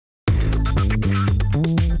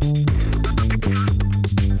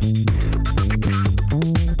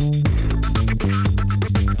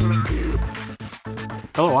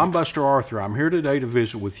I'm Buster Arthur. I'm here today to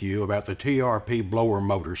visit with you about the TRP blower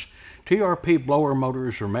motors. TRP blower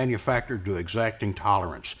motors are manufactured to exacting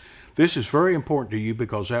tolerance. This is very important to you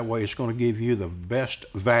because that way it's going to give you the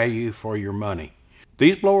best value for your money.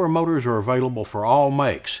 These blower motors are available for all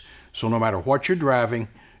makes, so no matter what you're driving,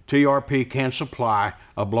 TRP can supply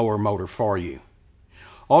a blower motor for you.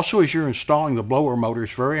 Also, as you're installing the blower motor,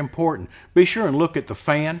 it's very important. Be sure and look at the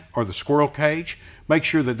fan or the squirrel cage. Make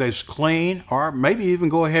sure that it's clean, or maybe even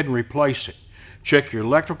go ahead and replace it. Check your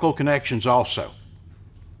electrical connections also.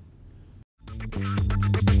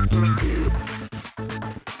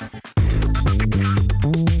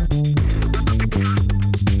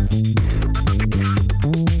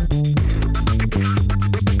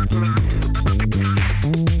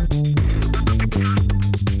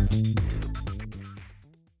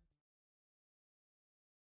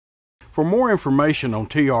 For more information on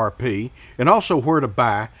TRP and also where to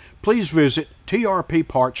buy, please visit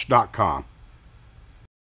trpparts.com.